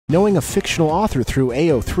Knowing a fictional author through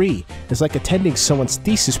AO3 is like attending someone's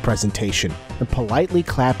thesis presentation and politely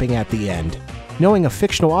clapping at the end. Knowing a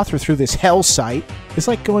fictional author through this hell site is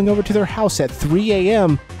like going over to their house at 3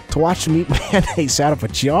 a.m. to watch them eat mayonnaise out of a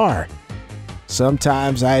jar.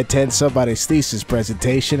 Sometimes I attend somebody's thesis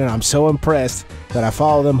presentation and I'm so impressed that I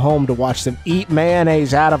follow them home to watch them eat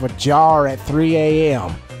mayonnaise out of a jar at 3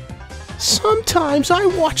 a.m. Sometimes I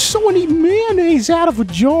watch someone eat mayonnaise out of a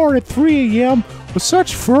jar at 3 a.m. with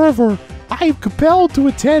such fervor, I am compelled to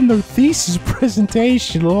attend their thesis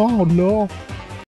presentation. Oh no.